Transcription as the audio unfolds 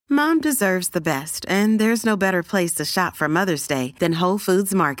Mom deserves the best, and there's no better place to shop for Mother's Day than Whole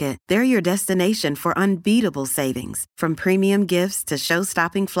Foods Market. They're your destination for unbeatable savings, from premium gifts to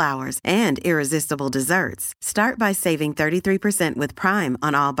show-stopping flowers and irresistible desserts. Start by saving 33% with Prime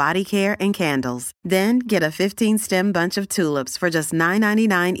on all body care and candles. Then get a 15-stem bunch of tulips for just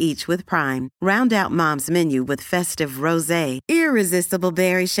 $9.99 each with Prime. Round out Mom's menu with festive rosé, irresistible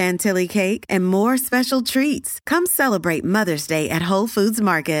berry chantilly cake, and more special treats. Come celebrate Mother's Day at Whole Foods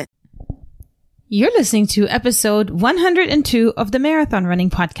Market. You're listening to episode 102 of the Marathon Running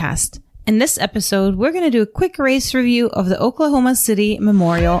Podcast. In this episode, we're going to do a quick race review of the Oklahoma City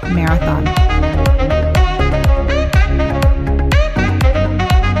Memorial Marathon.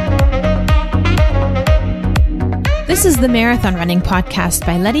 This is the Marathon Running Podcast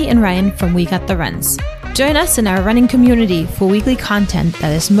by Letty and Ryan from We Got the Runs. Join us in our running community for weekly content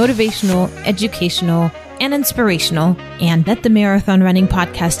that is motivational, educational, and inspirational, and let the Marathon Running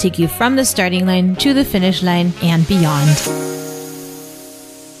Podcast take you from the starting line to the finish line and beyond.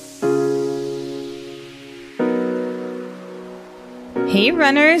 Hey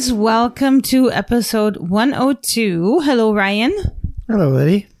runners, welcome to episode 102. Hello Ryan. Hello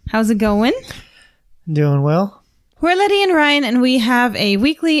Letty. How's it going? Doing well. We're Letty and Ryan, and we have a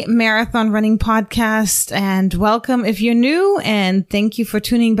weekly marathon running podcast. And welcome if you're new, and thank you for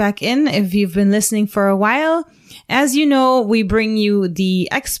tuning back in if you've been listening for a while. As you know, we bring you the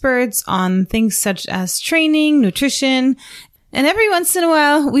experts on things such as training, nutrition, and every once in a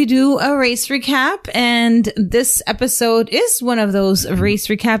while we do a race recap. And this episode is one of those race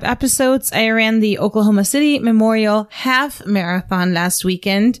recap episodes. I ran the Oklahoma City Memorial Half Marathon last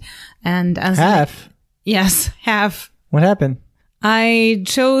weekend. And as Yes, half. What happened? I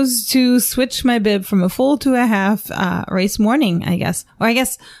chose to switch my bib from a full to a half race morning, I guess. Or I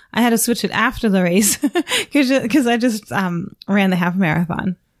guess I had to switch it after the race because I just ran the half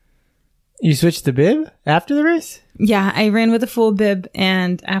marathon. You switched the bib after the race? Yeah, I ran with a full bib,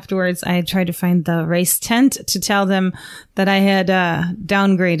 and afterwards I tried to find the race tent to tell them that I had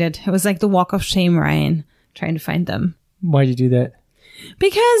downgraded. It was like the walk of shame, Ryan, trying to find them. Why'd you do that?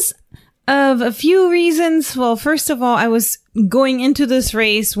 Because of a few reasons. Well, first of all, I was going into this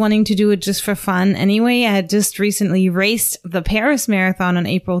race wanting to do it just for fun. Anyway, I had just recently raced the Paris Marathon on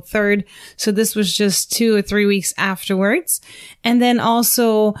April 3rd. So this was just 2 or 3 weeks afterwards. And then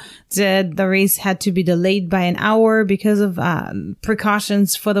also the race had to be delayed by an hour because of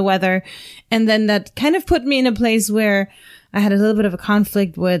precautions for the weather. And then that kind of put me in a place where I had a little bit of a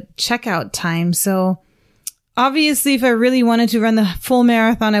conflict with checkout time. So obviously, if I really wanted to run the full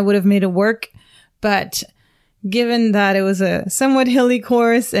marathon, I would have made it work. But given that it was a somewhat hilly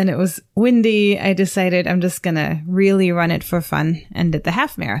course and it was windy, I decided I'm just going to really run it for fun and did the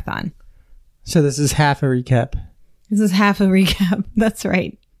half marathon. So this is half a recap. This is half a recap. That's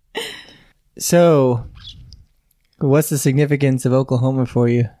right. So what's the significance of Oklahoma for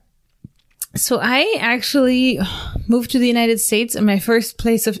you? So I actually moved to the United States, and my first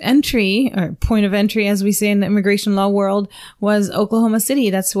place of entry, or point of entry, as we say in the immigration law world, was Oklahoma City.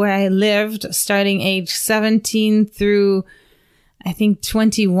 That's where I lived starting age 17 through, I think,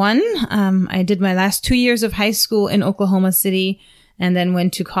 21. I did my last 2 years of high school in Oklahoma City and then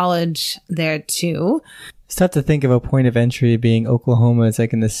went to college there too. It's tough to think of a point of entry being Oklahoma. It's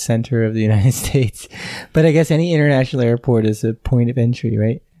like in the center of the United States. But I guess any international airport is a point of entry,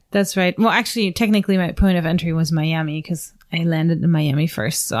 right? That's right. Well, actually, technically, my point of entry was Miami because I landed in Miami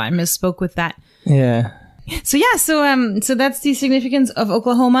first. So I misspoke with that. Yeah. So that's the significance of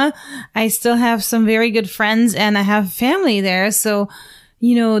Oklahoma. I still have some very good friends and I have family there. So,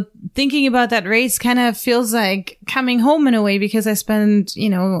 you know, thinking about that race kind of feels like coming home in a way because I spent,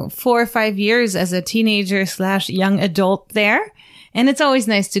 4 or 5 years as a teenager / young adult there. And it's always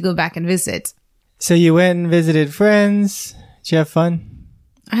nice to go back and visit. So you went and visited friends. Did you have fun?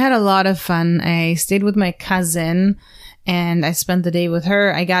 I had a lot of fun. I stayed with my cousin and I spent the day with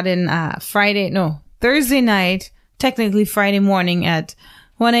her. I got in Thursday night, technically Friday morning at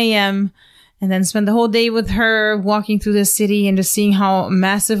 1 a.m. and then spent the whole day with her walking through the city and just seeing how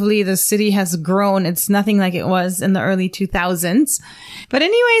massively the city has grown. It's nothing like it was in the early 2000s. But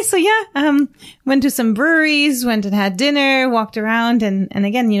anyway, went to some breweries, went and had dinner, walked around and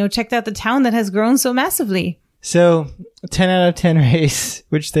again, checked out the town that has grown so massively. So, 10 out of 10 race,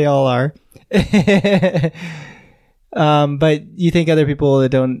 which they all are. But you think other people that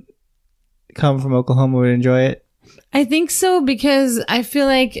don't come from Oklahoma would enjoy it? I think so because I feel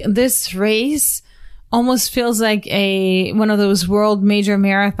like this race almost feels like one of those world major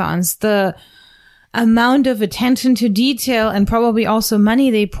marathons. amount of attention to detail and probably also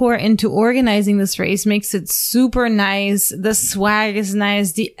money they pour into organizing this race makes it super nice. The swag is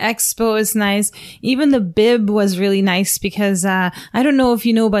nice. The expo is nice. Even the bib was really nice because, I don't know if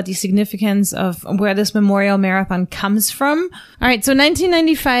you know about the significance of where this Memorial Marathon comes from. All right. So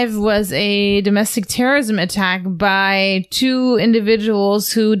 1995 was a domestic terrorism attack by two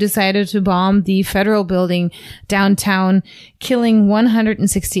individuals who decided to bomb the federal building downtown, killing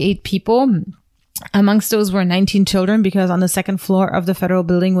 168 people. Amongst those were 19 children because on the second floor of the federal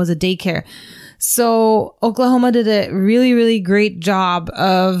building was a daycare. So Oklahoma did a really, really great job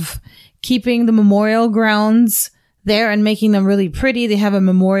of keeping the memorial grounds there and making them really pretty. They have a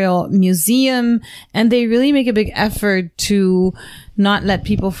memorial museum and they really make a big effort to not let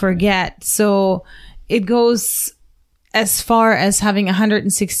people forget. So it goes as far as having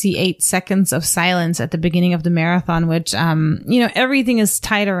 168 seconds of silence at the beginning of the marathon, which, everything is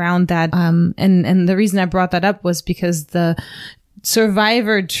tied around that. And the reason I brought that up was because the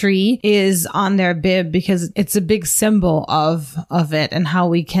survivor tree is on their bib because it's a big symbol of it and how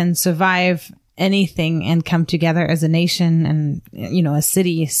we can survive anything and come together as a nation and, a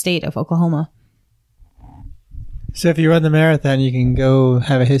city, state of Oklahoma. So if you run the marathon, you can go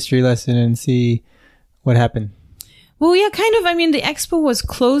have a history lesson and see what happened. Well, yeah, kind of. I mean, the expo was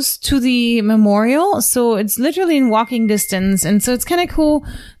close to the memorial, so it's literally in walking distance. And so it's kind of cool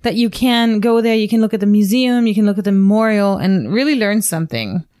that you can go there. You can look at the museum, you can look at the memorial and really learn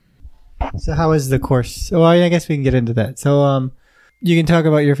something. So how was the course? Well, I guess we can get into that. So, you can talk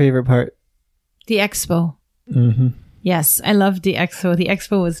about your favorite part. The expo. Mm-hmm. Yes, I loved the expo. The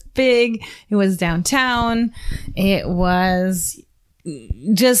expo was big. It was downtown. It was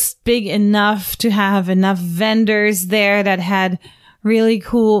just big enough to have enough vendors there that had really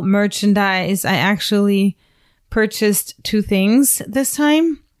cool merchandise. I actually purchased two things this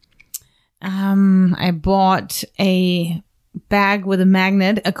time. I bought a bag with a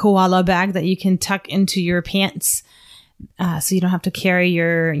magnet, a koala bag that you can tuck into your pants. So you don't have to carry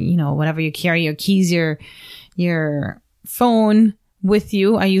your, whatever you carry, your keys, your phone with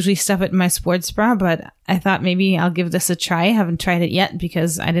you. I usually stuff it in my sports bra, but I thought maybe I'll give this a try. I haven't tried it yet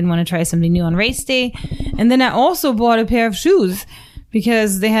because I didn't want to try something new on race day. And then I also bought a pair of shoes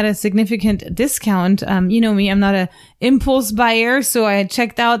because they had a significant discount. You know me, I'm not a impulse buyer. So I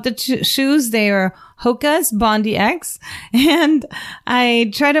checked out the shoes. They were Hoka's Bondi X and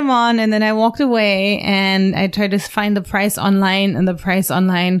I tried them on and then I walked away and I tried to find the price online and the price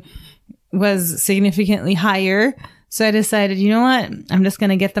online was significantly higher. So I decided, you know what? I'm just going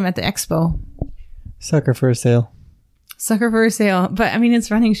to get them at the expo. Sucker for a sale. Sucker for a sale. But I mean,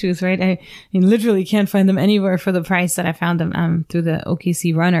 it's running shoes, right? I literally can't find them anywhere for the price that I found them through the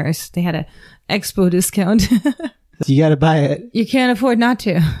OKC Runners. They had a expo discount. So you got to buy it. You can't afford not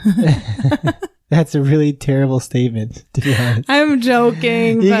to. That's a really terrible statement, to be honest. I'm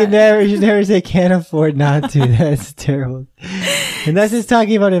joking. You should never say can't afford not to. That's terrible. Unless it's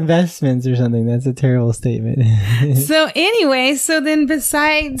talking about investments or something. That's a terrible statement. So anyway, then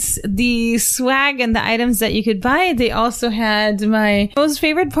besides the swag and the items that you could buy, they also had my most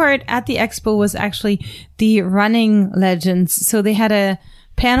favorite part at the expo was actually the running legends. So they had a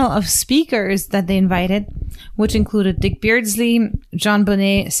panel of speakers that they invited, which included Dick Beardsley, John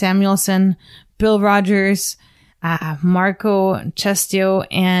Bonet Samuelson, Bill Rogers, Marco Chestio,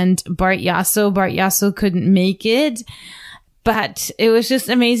 and Bart Yasso. Bart Yasso couldn't make it, but it was just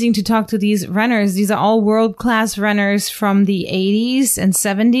amazing to talk to these runners. These are all world-class runners from the 80s and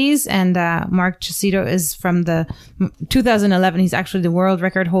 70s, and Mark Chestio is from the 2011. He's actually the world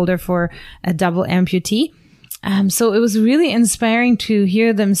record holder for a double amputee. So it was really inspiring to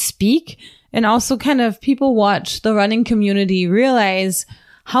hear them speak and also kind of people watch the running community realize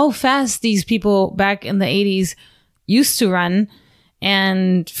how fast these people back in the 80s used to run.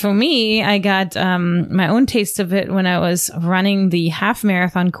 And for me, I got my own taste of it when I was running the half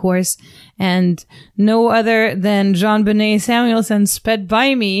marathon course, and no other than Jean Bonet Samuelson sped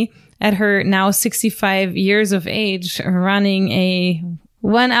by me at her now 65 years of age running a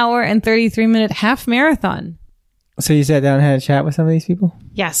 1 hour and 33-minute half marathon. So you sat down and had a chat with some of these people?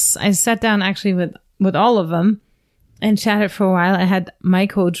 Yes, I sat down actually with all of them and chatted for a while. I had my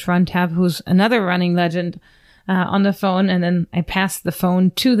coach, Ron Tabb, who's another running legend, on the phone. And then I passed the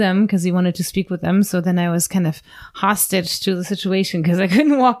phone to them because he wanted to speak with them. So then I was kind of hostage to the situation because I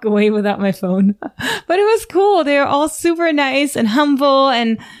couldn't walk away without my phone. But it was cool. They were all super nice and humble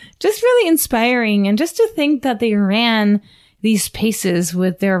and just really inspiring. And just to think that they ran these paces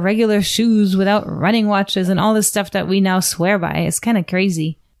with their regular shoes without running watches and all this stuff that we now swear by. It's kind of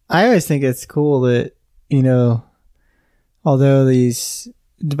crazy. I always think it's cool that, although these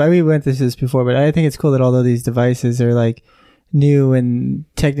we went through this before, but I think it's cool that although these devices are like new and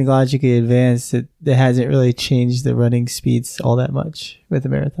technologically advanced, it hasn't really changed the running speeds all that much with the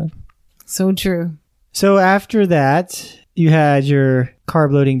marathon. So true. So after that, you had your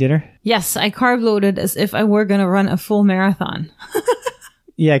carb loading dinner. Yes, I carb loaded as if I were going to run a full marathon.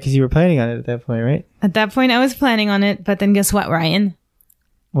 Yeah, because you were planning on it at that point, right? At that point, I was planning on it, but then guess what, Ryan?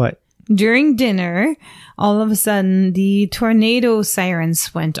 What? During dinner, all of a sudden, the tornado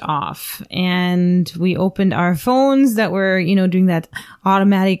sirens went off, and we opened our phones that were, doing that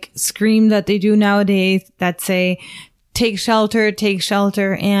automatic scream that they do nowadays that say, take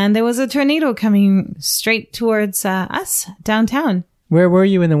shelter, and there was a tornado coming straight towards us downtown. Where were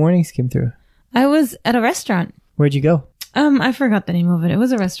you when the warnings came through? I was at a restaurant. Where'd you go? I forgot the name of it. It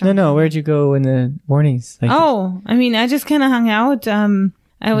was a restaurant. No, where'd you go when the warnings? I just kind of hung out.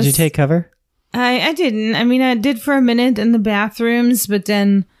 Did you take cover? I didn't. I did for a minute in the bathrooms, but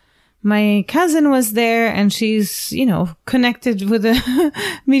then my cousin was there and she's, connected with a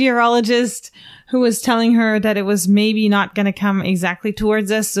meteorologist who was telling her that it was maybe not going to come exactly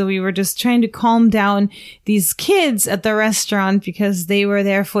towards us. So we were just trying to calm down these kids at the restaurant because they were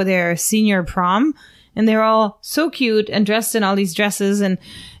there for their senior prom. And they're all so cute and dressed in all these dresses. And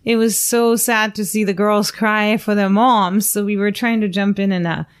it was so sad to see the girls cry for their moms. So we were trying to jump in and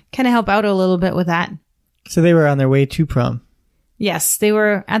kind of help out a little bit with that. So they were on their way to prom. Yes, they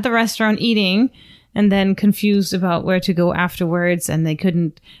were at the restaurant eating and then confused about where to go afterwards. And they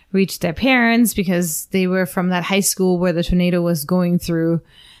couldn't reach their parents because they were from that high school where the tornado was going through.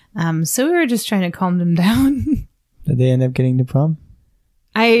 So we were just trying to calm them down. Did they end up getting to prom?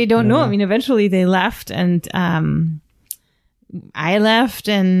 I don't know. Eventually they left and I left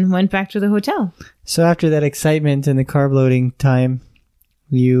and went back to the hotel. So after that excitement and the carb loading time,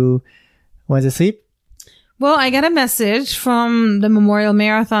 you went to sleep? Well, I got a message from the Memorial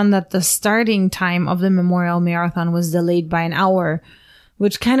Marathon that the starting time of the Memorial Marathon was delayed by an hour,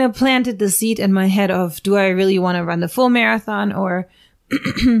 which kind of planted the seed in my head of, do I really want to run the full marathon or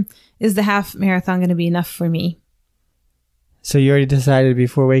is the half marathon going to be enough for me? So you already decided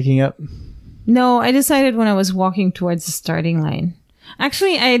before waking up? No, I decided when I was walking towards the starting line.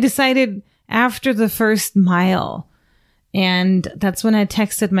 Actually, I decided after the first mile. And that's when I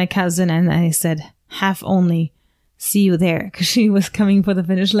texted my cousin and I said, half only, see you there. Because she was coming for the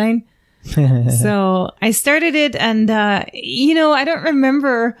finish line. So I started it and, I don't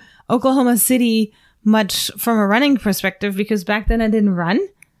remember Oklahoma City much from a running perspective because back then I didn't run.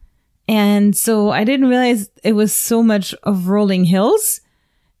 And so I didn't realize it was so much of rolling hills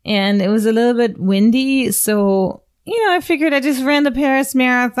and it was a little bit windy. So, I figured I just ran the Paris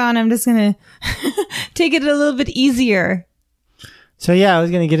Marathon. I'm just going to take it a little bit easier. So yeah, I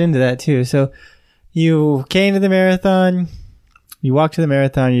was going to get into that too. So you came to the marathon, you walked to the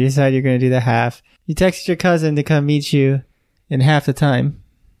marathon, you decided you're going to do the half. You texted your cousin to come meet you in half the time.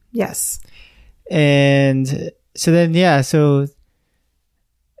 Yes. And so then, so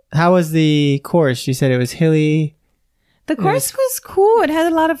how was the course? You said it was hilly. The course was cool. It had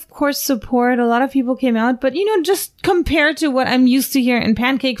a lot of course support. A lot of people came out. But, just compared to what I'm used to here in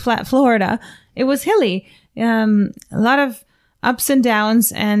Pancake Flat, Florida, it was hilly. A lot of ups and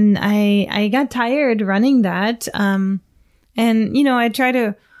downs. And I got tired running that. And, I try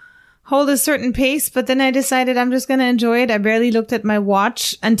to hold a certain pace. But then I decided I'm just going to enjoy it. I barely looked at my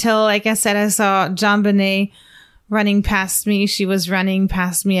watch until, like I said, I saw JonBenet running past me. She was running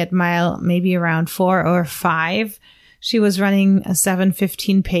past me at mile maybe around 4 or 5. She was running a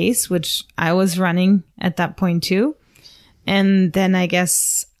 7:15 pace, which I was running at that point too. And then I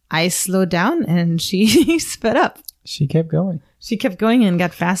guess I slowed down and she sped up. She kept going. She kept going and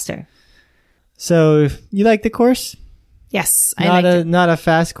got faster. So you like the course? Yes, I liked it. Not a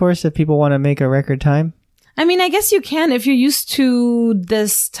fast course if people want to make a record time? I guess you can if you're used to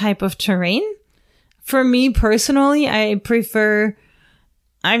this type of terrain. For me personally, I prefer,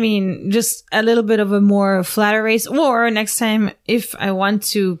 just a little bit of a more flatter race. Or next time, if I want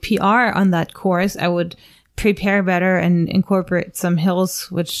to PR on that course, I would prepare better and incorporate some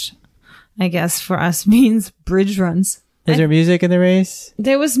hills, which I guess for us means bridge runs. Is there music in the race?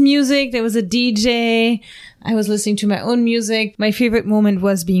 There was music. There was a DJ. I was listening to my own music. My favorite moment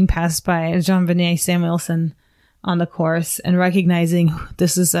was being passed by JonBenet Samuelson on the course and recognizing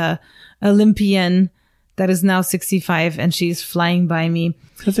this is a Olympian that is now 65 and she's flying by me.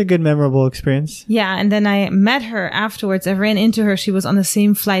 That's a good, memorable experience. Yeah. And then I met her afterwards. I ran into her. She was on the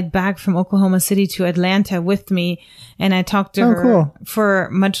same flight back from Oklahoma City to Atlanta with me. And I talked to her cool. for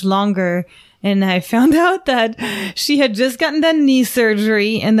much longer. And I found out that she had just gotten done knee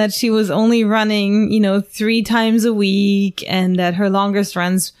surgery and that she was only running, 3 times a week, and that her longest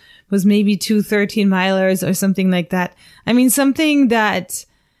runs was maybe 2 13-milers or something like that. I mean, something that,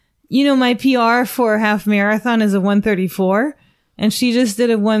 my PR for a half marathon is a 1:34, and she just did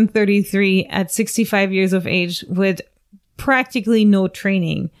a 1:33 at 65 years of age with practically no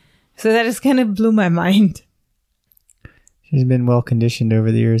training. So that just kind of blew my mind. She's been well conditioned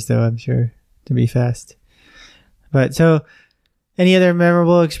over the years, though, I'm sure, to be fast. But so, any other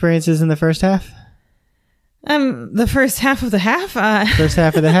memorable experiences in the first half? The first half of the half? First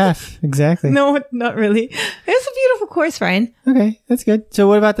half of the half, exactly. No, not really. It's a beautiful course, Ryan. Okay, that's good. So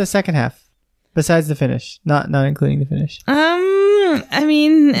what about the second half? Besides the finish, not including the finish. I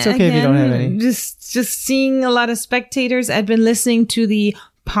mean, it's okay if you don't have any. Just seeing a lot of spectators. I'd been listening to the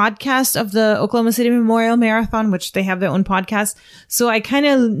podcast of the Oklahoma City Memorial Marathon, which they have their own podcast. So I kind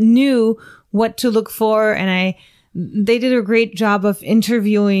of knew what to look for, and they did a great job of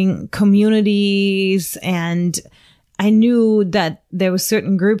interviewing communities, and I knew that there were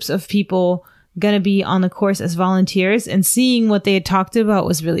certain groups of people going to be on the course as volunteers, and seeing what they had talked about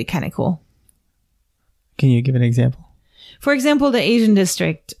was really kind of cool. Can you give an example? For example, the Asian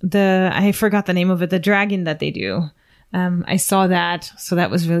district, I forgot the name of it, the dragon that they do. I saw that, so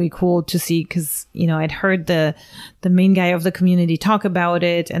that was really cool to see because, I'd heard the main guy of the community talk about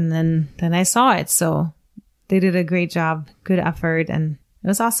it, and then I saw it. So they did a great job, good effort, and it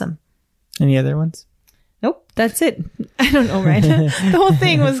was awesome. Any other ones? Nope, that's it. I don't know, right? The whole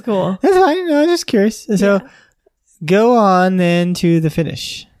thing was cool. That's fine. No, I'm just curious. So go on then to the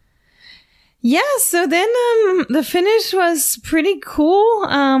finish. Yeah, so then the finish was pretty cool.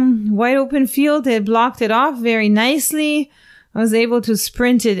 Wide open field. They blocked it off very nicely. I was able to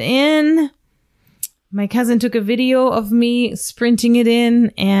sprint it in. My cousin took a video of me sprinting it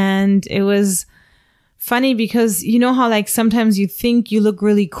in, and it was funny because you know how like sometimes you think you look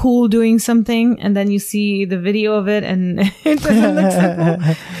really cool doing something and then you see the video of it and it doesn't look so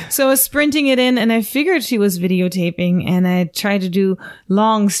cool. So I was sprinting it in, and I figured she was videotaping, and I tried to do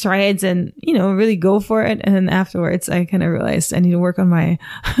long strides and, really go for it. And then afterwards I kind of realized I need to work on my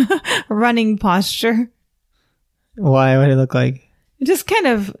running posture. Why? What did it look like? Just kind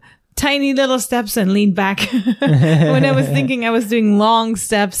of tiny little steps and lean back. When I was thinking I was doing long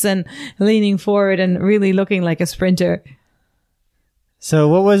steps and leaning forward and really looking like a sprinter. So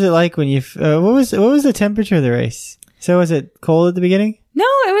what was it like when you, what was the temperature of the race? So was it cold at the beginning? No,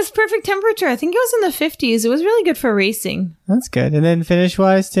 it was perfect temperature. I think it was in the 50s. It was really good for racing. That's good. And then finish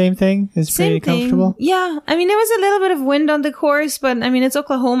wise, same thing? It's pretty comfortable? Yeah. I mean, there was a little bit of wind on the course, but I mean, it's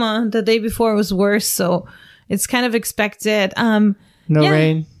Oklahoma. The day before was worse. So it's kind of expected. No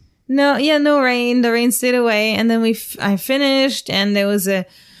rain? No rain. The rain stayed away. And then I finished, and there was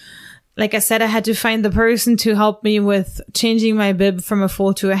like I said, I had to find the person to help me with changing my bib from a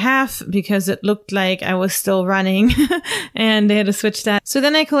full to a half because it looked like I was still running and they had to switch that. So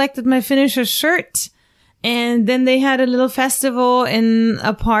then I collected my finisher shirt, and then they had a little festival in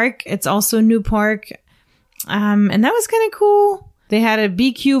a park. It's also New Park. And that was kind of cool. They had a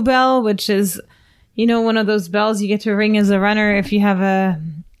BQ bell, which is, one of those bells you get to ring as a runner if you have a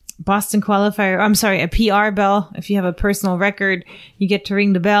Boston qualifier. I'm sorry, a PR bell. If you have a personal record, you get to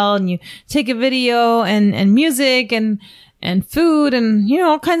ring the bell, and you take a video and music and food and,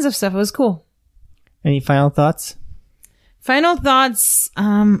 all kinds of stuff. It was cool. Any final thoughts? Final thoughts.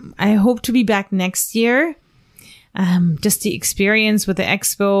 I hope to be back next year. Just the experience with the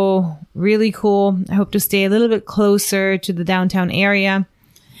expo, really cool. I hope to stay a little bit closer to the downtown area.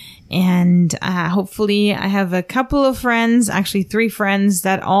 And hopefully I have a couple of friends, actually 3 friends,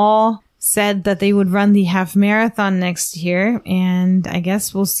 that all said that they would run the half marathon next year. And I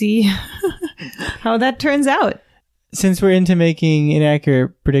guess we'll see how that turns out. Since we're into making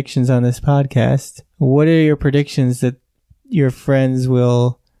inaccurate predictions on this podcast, what are your predictions that your friends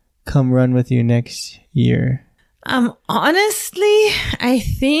will come run with you next year? Honestly, I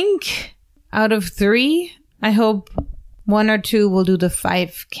think out of 3, I hope 1 or 2 will do the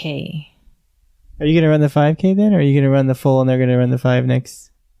 5K. Are you going to run the 5K then? Or are you going to run the full and they're going to run the 5 next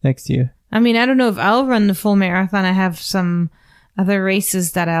to you? I mean, I don't know if I'll run the full marathon. I have some other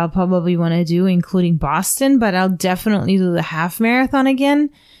races that I'll probably want to do, including Boston, but I'll definitely do the half marathon again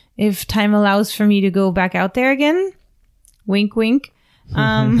if time allows for me to go back out there again. Wink, wink.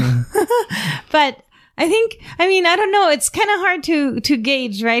 But I don't know. It's kind of hard to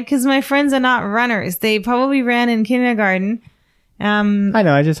gauge, right? Because my friends are not runners. They probably ran in kindergarten. I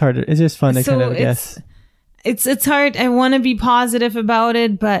know. It's just fun to kind of guess. It's hard. I want to be positive about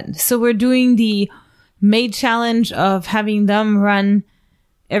it, but so we're doing the May challenge of having them run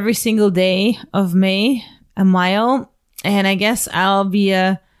every single day of May, a mile. And I guess I'll be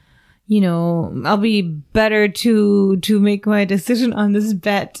I'll be better to make my decision on this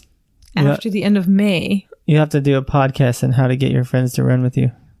bet after the end of May. You have to do a podcast on how to get your friends to run with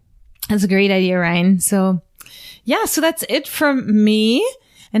you. That's a great idea, Ryan. So so that's it from me.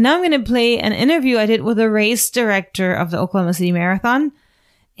 And now I'm going to play an interview I did with the race director of the Oklahoma City Marathon.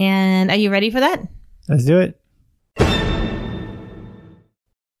 And are you ready for that? Let's do it.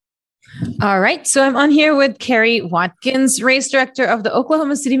 All right. So I'm on here with Carrie Watkins, race director of the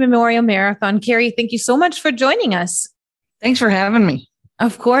Oklahoma City Memorial Marathon. Carrie, thank you so much for joining us. Thanks for having me.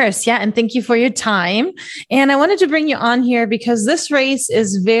 Of course. Yeah. And thank you for your time. And I wanted to bring you on here because this race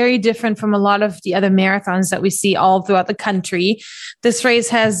is very different from a lot of the other marathons that we see all throughout the country. This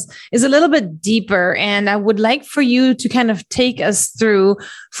race is a little bit deeper. And I would like for you to kind of take us through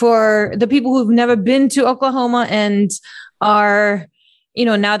for the people who've never been to Oklahoma and are,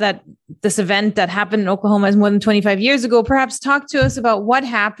 now that this event that happened in Oklahoma is more than 25 years ago, perhaps talk to us about what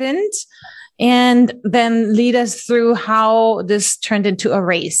happened and then lead us through how this turned into a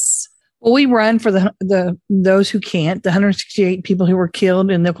race. Well, we run for those who can't, the 168 people who were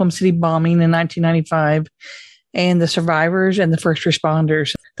killed in the Oklahoma City bombing in 1995, and the survivors and the first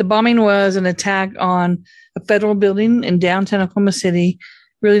responders. The bombing was an attack on a federal building in downtown Oklahoma City,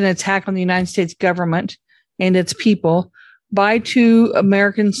 really an attack on the United States government and its people by two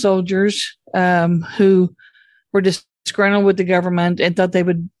American soldiers who were disgruntled with the government and thought they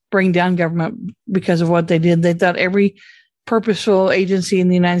would bring down government because of what they did. They thought every purposeful agency in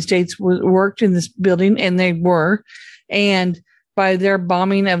the United States worked in this building, and they were. And by their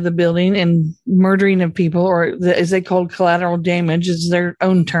bombing of the building and murdering of people, or as they called collateral damage, is their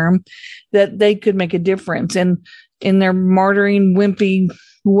own term, that they could make a difference. And in their martyring, wimpy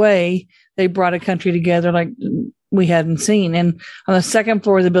way, they brought a country together like we hadn't seen. And on the second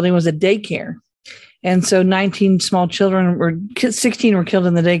floor of the building was a daycare. And so 19 small children, or 16 were killed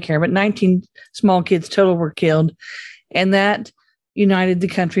in the daycare, but 19 small kids total were killed. And that united the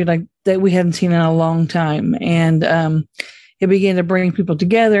country like that we hadn't seen in a long time. And it began to bring people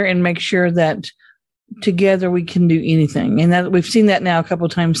together and make sure that together we can do anything. And that we've seen that now a couple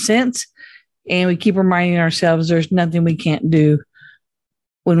of times since. And we keep reminding ourselves there's nothing we can't do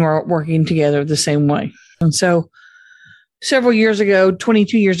when we're working together the same way. And so several years ago,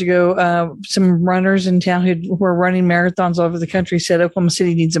 22 years ago, some runners in town who were running marathons all over the country said Oklahoma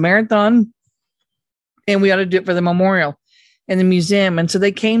City needs a marathon and we ought to do it for the memorial and the museum. And so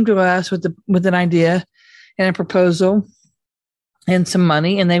they came to us with an idea and a proposal and some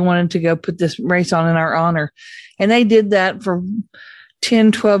money, and they wanted to go put this race on in our honor. And they did that for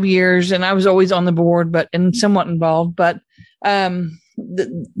 10, 12 years. And I was always on the board, and somewhat involved, but then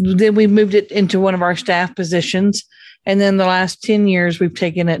we moved it into one of our staff positions. And then the last 10 years, we've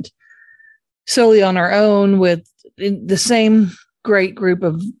taken it solely on our own with the same great group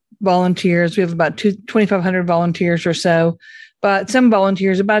of volunteers. We have about 2,500 volunteers or so, but some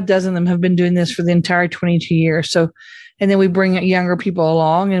volunteers, about a dozen of them, have been doing this for the entire 22 years. So, and then we bring younger people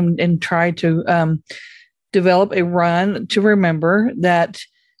along and try to develop a run to remember that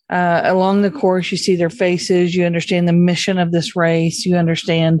along the course, you see their faces, you understand the mission of this race, you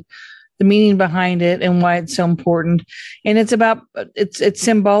understand the meaning behind it and why it's so important. And it's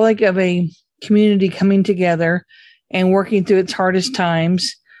symbolic of a community coming together and working through its hardest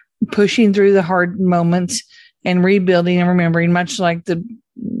times, pushing through the hard moments and rebuilding and remembering, much like the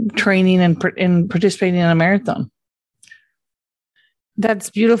training and participating in a marathon.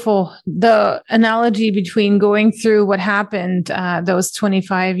 That's beautiful. The analogy between going through what happened those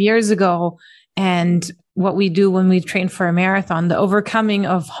 25 years ago and what we do when we train for a marathon, the overcoming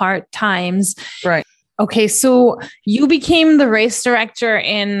of hard times. Right. Okay. So you became the race director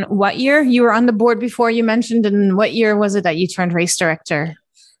in what year? You were on the board before, you mentioned. And what year was it that you turned race director?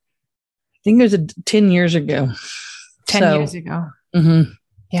 I think it was 10 years ago. 10 years ago. Mm-hmm.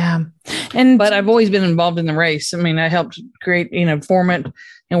 Yeah. But I've always been involved in the race. I mean, I helped create, form it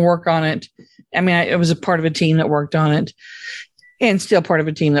and work on it. I mean, I was a part of a team that worked on it and still part of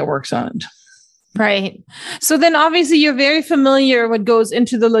a team that works on it. Right. So then obviously you're very familiar what goes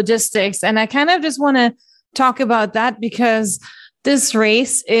into the logistics. And I kind of just want to talk about that because this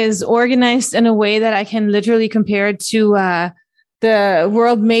race is organized in a way that I can literally compare it to the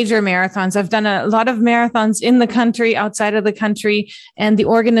world major marathons. I've done a lot of marathons in the country, outside of the country, and the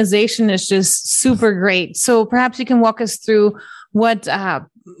organization is just super great. So perhaps you can walk us through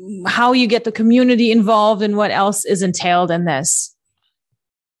how you get the community involved and what else is entailed in this.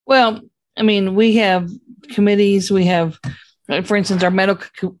 Well, I mean, we have committees. We have, for instance, our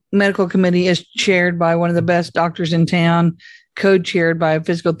medical committee is chaired by one of the best doctors in town, co-chaired by a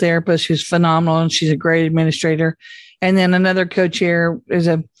physical therapist who's phenomenal, and she's a great administrator. And then another co-chair is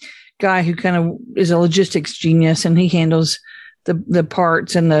a guy who kind of is a logistics genius, and he handles the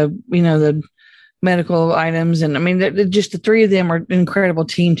parts and the medical items. And I mean, just the three of them are an incredible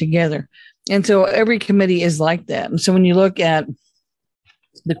team together. And so every committee is like that. And so when you look at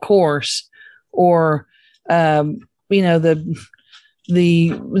the course or, the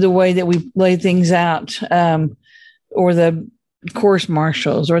way that we lay things out, or the course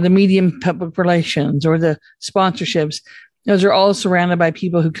marshals or the medium public relations or the sponsorships, those are all surrounded by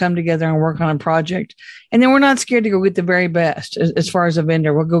people who come together and work on a project. And then we're not scared to go get the very best as far as a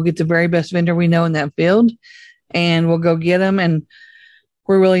vendor. We'll go get the very best vendor we know in that field, and we'll go get them, and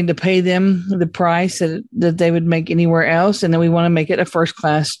we're willing to pay them the price that they would make anywhere else. And then we want to make it a first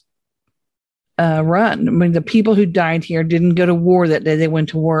class run. I mean, the people who died here didn't go to war that day. They went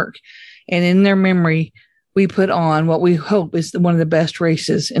to work. And in their memory, we put on what we hope is one of the best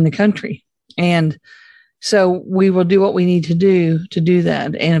races in the country. And so we will do what we need to do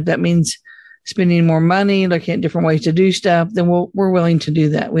that. And if that means spending more money, looking at different ways to do stuff, then we're willing to do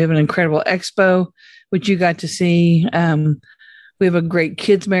that. We have an incredible expo, which you got to see. We have a great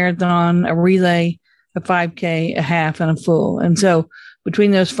kids marathon, a relay, a 5K, a half, and a full. And so between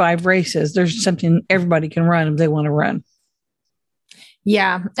those 5 races, there's something everybody can run if they want to run.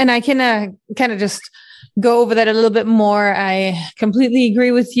 Yeah. And I can kind of just go over that a little bit more. I completely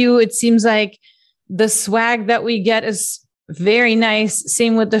agree with you. It seems like the swag that we get is very nice.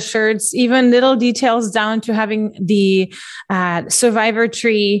 Same with the shirts, even little details down to having the survivor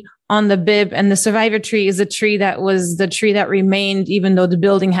tree on the bib. And the survivor tree is a tree that was the tree that remained even though the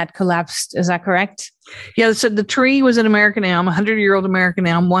building had collapsed. Is that correct? Yeah. So the tree was an American elm, 100-year-old American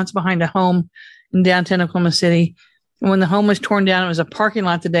elm, once behind a home in downtown Oklahoma City. And when the home was torn down, it was a parking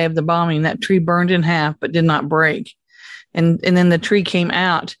lot the day of the bombing. That tree burned in half, but did not break. And then the tree came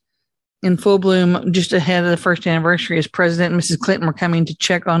out in full bloom just ahead of the first anniversary as President and Mrs. Clinton were coming to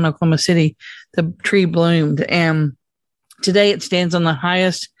check on Oklahoma City. The tree bloomed. And today it stands on the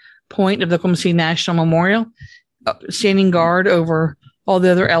highest point of the Oklahoma City National Memorial, standing guard over all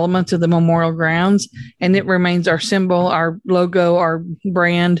the other elements of the memorial grounds. And it remains our symbol, our logo, our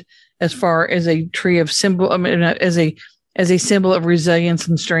brand, as far as a tree of symbol, as a symbol of resilience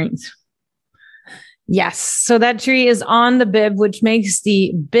and strength. Yes. So that tree is on the bib, which makes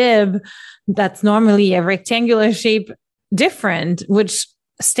the bib that's normally a rectangular shape different, which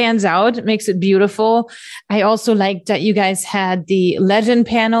stands out. It makes it beautiful. I also liked that you guys had the legend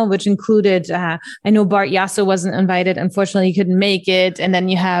panel, which included, I know Bart Yasso wasn't invited. Unfortunately, he couldn't make it. And then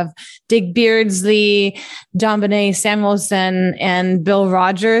you have Dick Beardsley, JonBenet Samuelson, and Bill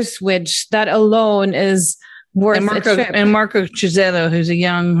Rogers, which that alone is worth a trip. And Marco Chisetto, who's a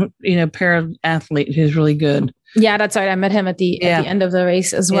young, para athlete who's really good. Yeah, that's right. I met him at the end of the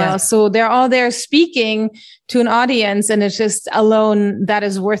race as well. Yeah. So they're all there speaking to an audience, and it's just alone that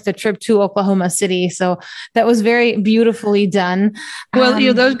is worth the trip to Oklahoma City. So that was very beautifully done. Well,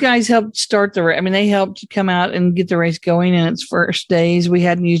 those guys helped start the race. I mean, they helped come out and get the race going in its first days. We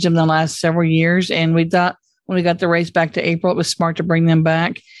hadn't used them the last several years, and we thought when we got the race back to April, it was smart to bring them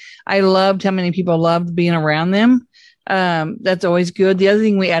back. I loved how many people loved being around them. That's always good. The other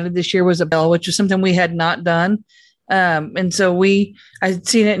thing we added this year was a bell, which was something we had not done. And so I'd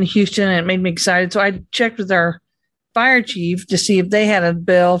seen it in Houston and it made me excited. So I checked with our fire chief to see if they had a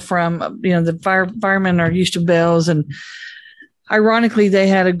bell from, the firemen are used to bells. And ironically, they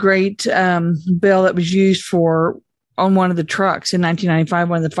had a great, bell that was used on one of the trucks in 1995.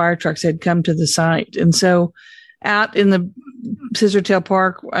 One of the fire trucks had come to the site. And so out in the Scissortail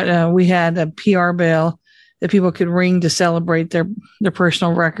Park, we had a PR bell that people could ring to celebrate their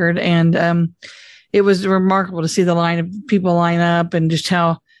personal record. And it was remarkable to see the line of people line up and just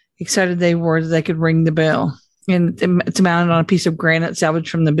how excited they were that they could ring the bell. And it's mounted on a piece of granite salvaged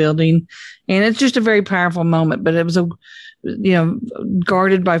from the building. And it's just a very powerful moment. But it was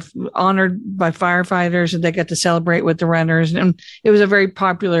honored by firefighters, and they got to celebrate with the runners. And it was a very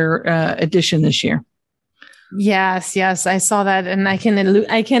popular edition this year. Yes, I saw that, and I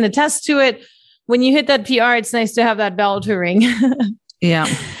can attest to it. When you hit that PR, it's nice to have that bell to ring. Yeah.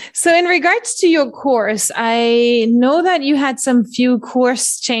 So in regards to your course, I know that you had some few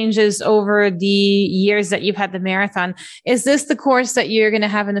course changes over the years that you've had the marathon. Is this the course that you're going to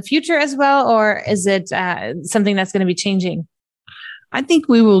have in the future as well, or is it something that's going to be changing? I think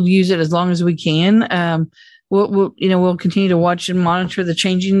we will use it as long as we can. We'll continue to watch and monitor the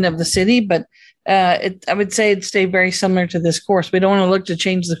changing of the city, but I would say it'd stay very similar to this course. We don't want to look to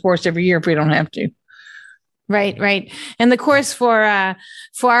change the course every year if we don't have to. Right. And the course for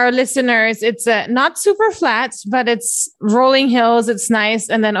our listeners, it's not super flat, but it's rolling hills. It's nice.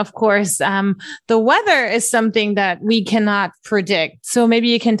 And then, of course, the weather is something that we cannot predict. So maybe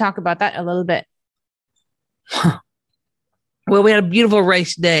you can talk about that a little bit. Well, we had a beautiful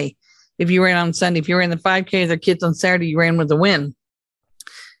race day. If you ran on Sunday, if you ran the 5K with the kids on Saturday, you ran with the win.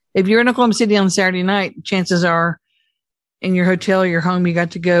 If you're in Oklahoma City on Saturday night, chances are in your hotel or your home, you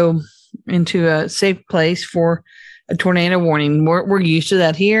got to go into a safe place for a tornado warning. We're used to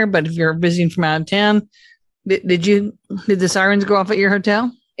that here, but if you're visiting from out of town, did the sirens go off at your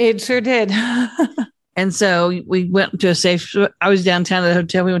hotel? It sure did. And so we went to I was downtown at the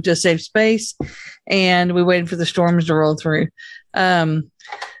hotel. We went to a safe space and we waited for the storms to roll through.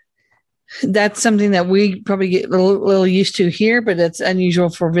 That's something that we probably get a little used to here, but it's unusual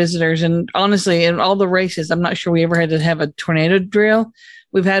for visitors. And honestly, in all the races, I'm not sure we ever had to have a tornado drill.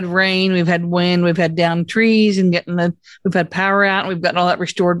 We've had rain, we've had wind, we've had down trees and we've had power out and we've gotten all that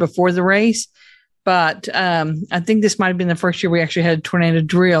restored before the race. But I think this might've been the first year we actually had a tornado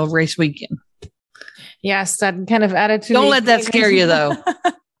drill race weekend. Yes, that kind of attitude. Don't let that scare you though.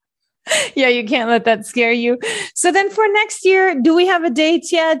 Yeah, you can't let that scare you. So then for next year, do we have a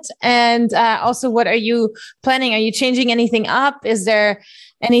date yet? And also, what are you planning? Are you changing anything up? Is there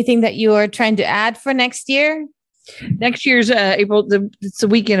anything that you are trying to add for next year? Next year's it's the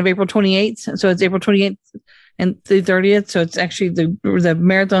weekend of April 28th. So it's April 28th and the 30th. So it's actually the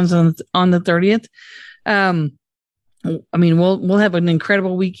marathon's on the 30th. I mean, we'll have an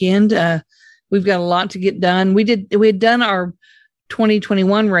incredible weekend. We've got a lot to get done. We had done our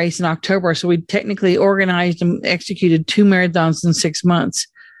 2021 race in October. So we technically organized and executed 2 marathons in 6 months,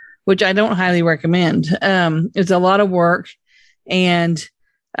 which I don't highly recommend. It's a lot of work and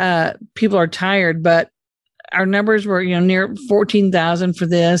people are tired, but our numbers were, near 14,000 for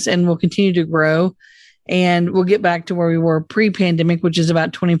this and we'll continue to grow and we'll get back to where we were pre-pandemic, which is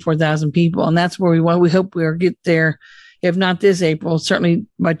about 24,000 people. And that's where we hope we'll get there. If not this April, certainly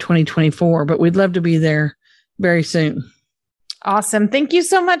by 2024, but we'd love to be there very soon. Awesome. Thank you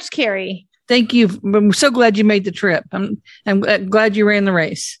so much, Carrie. Thank you. I'm so glad you made the trip. I'm glad you ran the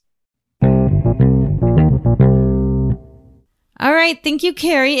race. All right. Thank you,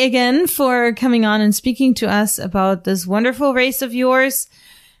 Carrie, again for coming on and speaking to us about this wonderful race of yours.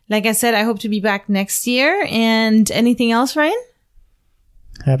 Like I said, I hope to be back next year. And anything else, Ryan?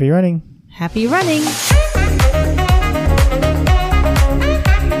 Happy running. Happy running.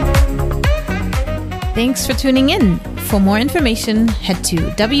 Thanks for tuning in. For more information, head to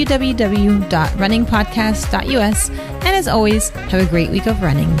www.runningpodcast.us. And as always, have a great week of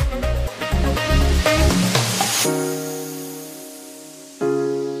running.